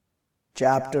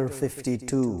Chapter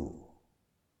 52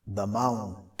 The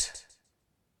Mount.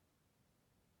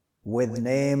 With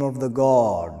name of the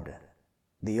God,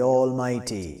 the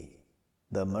Almighty,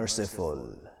 the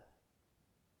Merciful.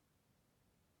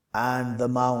 And the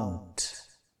mount,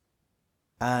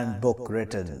 and book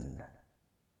written,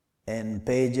 in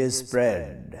pages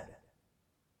spread,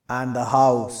 and the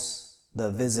house,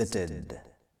 the visited,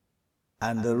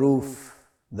 and the roof,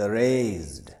 the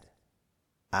raised,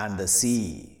 and the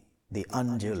sea, the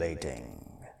undulating.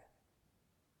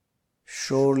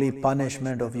 Surely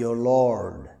punishment of your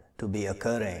Lord to be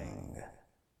occurring,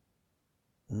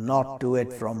 not to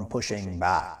it from pushing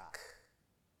back.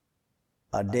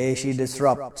 A day she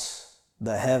disrupts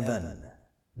the heaven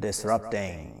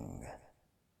disrupting,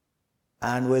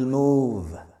 and will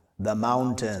move the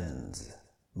mountains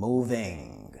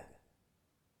moving.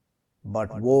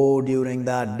 But woe during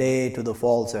that day to the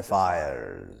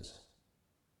falsifiers,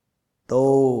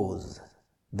 those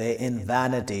they in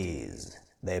vanities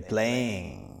they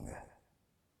playing.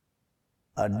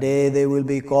 A day they will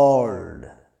be called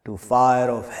to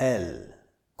fire of hell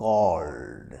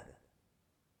called.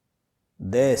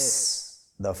 This,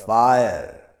 the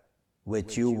fire,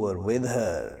 which you were with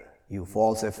her, you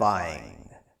falsifying,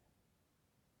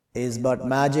 is but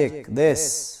magic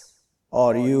this,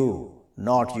 or you,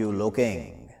 not you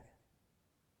looking.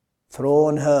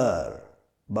 Thrown her,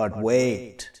 but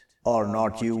wait, or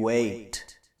not you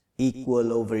wait,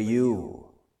 equal over you.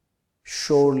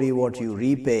 Surely what you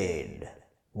repaid,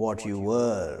 what you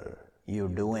were, you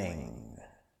doing.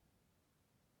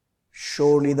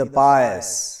 Surely the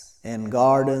pious, in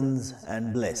gardens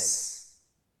and bliss,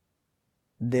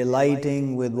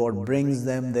 delighting with what brings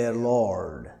them their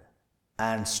Lord,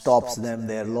 and stops them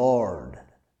their Lord,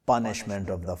 punishment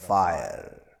of the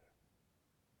fire.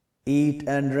 Eat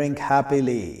and drink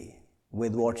happily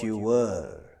with what you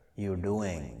were, you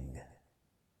doing.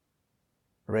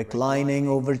 Reclining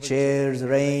over chairs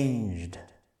ranged,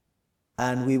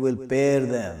 and we will pair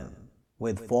them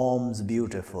with forms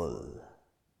beautiful.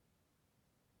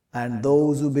 And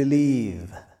those who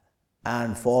believe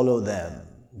and follow them,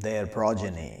 their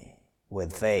progeny,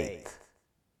 with faith,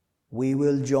 we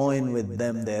will join with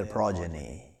them their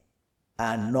progeny,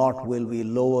 and not will we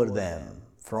lower them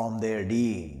from their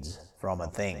deeds from a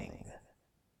thing.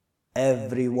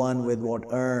 Every one with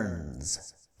what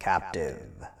earns,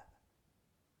 captive.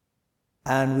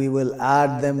 And we will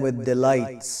add them with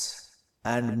delights,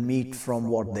 and meet from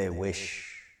what they wish.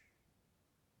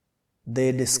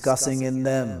 They discussing in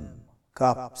them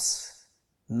cups,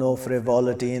 no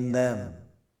frivolity in them,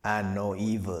 and no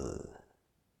evil.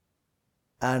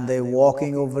 And they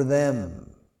walking over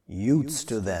them, youths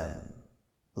to them,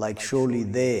 like surely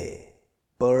they,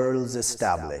 pearls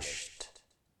established.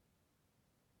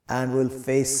 And will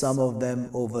face some of them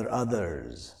over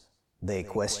others, they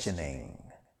questioning.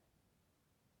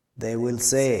 They will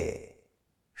say,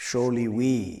 surely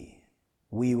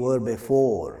we were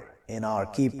before in our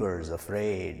keepers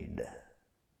afraid,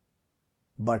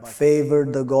 but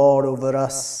favored the God over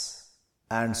us,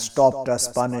 and stopped us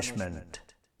punishment,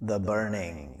 the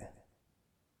burning.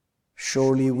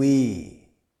 Surely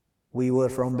we were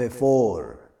from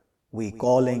before, we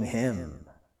calling him,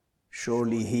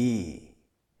 surely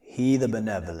he the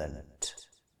benevolent,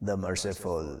 the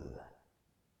merciful.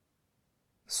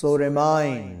 So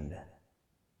remind,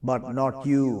 but not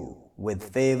you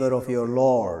with favor of your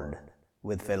Lord,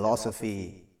 with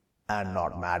philosophy and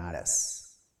not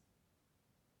madness.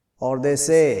 Or they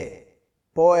say,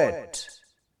 poet,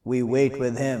 we wait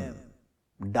with him,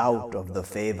 doubt of the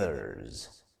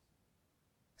favors.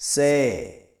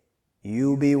 Say,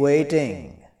 you be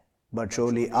waiting, but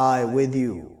surely I with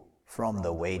you from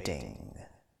the waiting.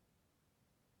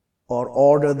 Or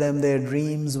order them their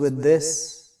dreams with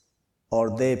this,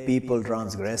 or they people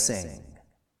transgressing.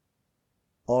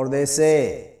 Or they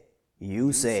say,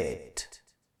 you say it,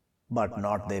 but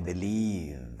not they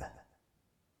believe.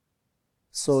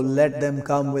 So let them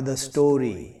come with a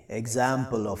story,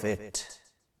 example of it,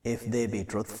 if they be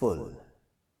truthful.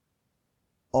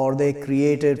 Or they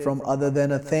created from other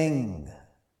than a thing,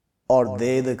 or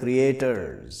they the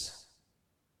creators.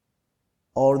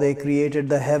 Or they created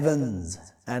the heavens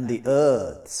and the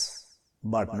earths,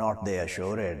 but not they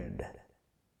assured.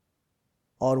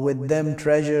 Or with them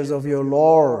treasures of your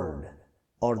Lord,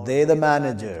 or they the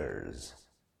managers.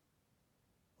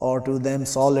 Or to them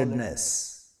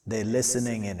solidness, they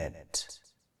listening in it.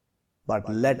 But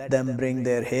let them bring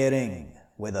their hearing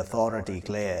with authority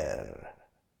clear.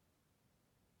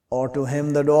 Or to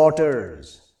him the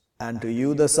daughters, and to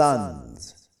you the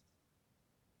sons.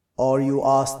 Or you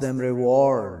ask them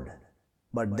reward,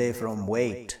 but they from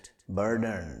weight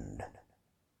burdened.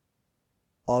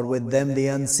 or with them the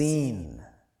unseen,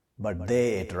 but they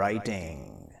it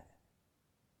writing.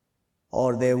 Or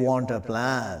they want a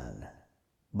plan,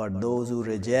 but those who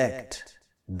reject,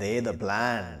 they the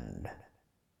planned.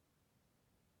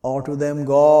 Or to them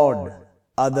God,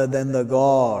 other than the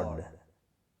God,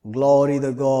 glory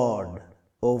the God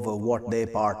over what they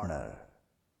partner.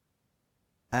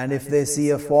 And if they see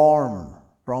a form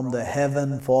from the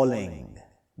heaven falling,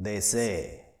 they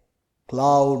say,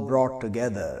 cloud brought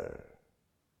together.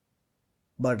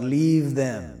 But leave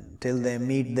them till they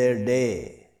meet their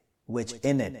day, which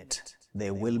in it they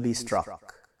will be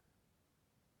struck.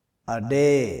 A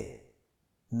day,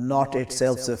 not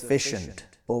itself sufficient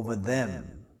over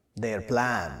them, their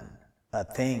plan, a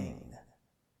thing,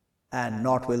 and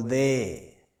not will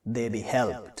they be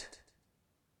helped.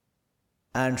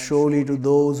 And surely to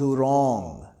those who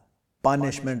wrong,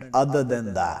 punishment other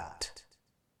than that,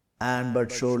 and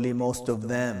but surely most of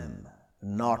them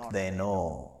not they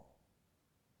know.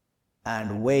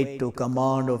 And wait to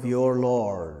command of your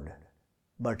Lord,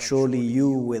 but surely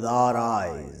you with our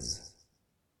eyes,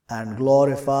 and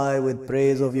glorify with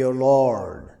praise of your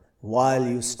Lord while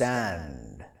you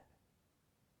stand.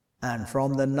 And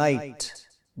from the night,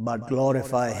 but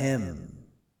glorify Him,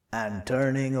 and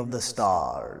turning of the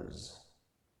stars.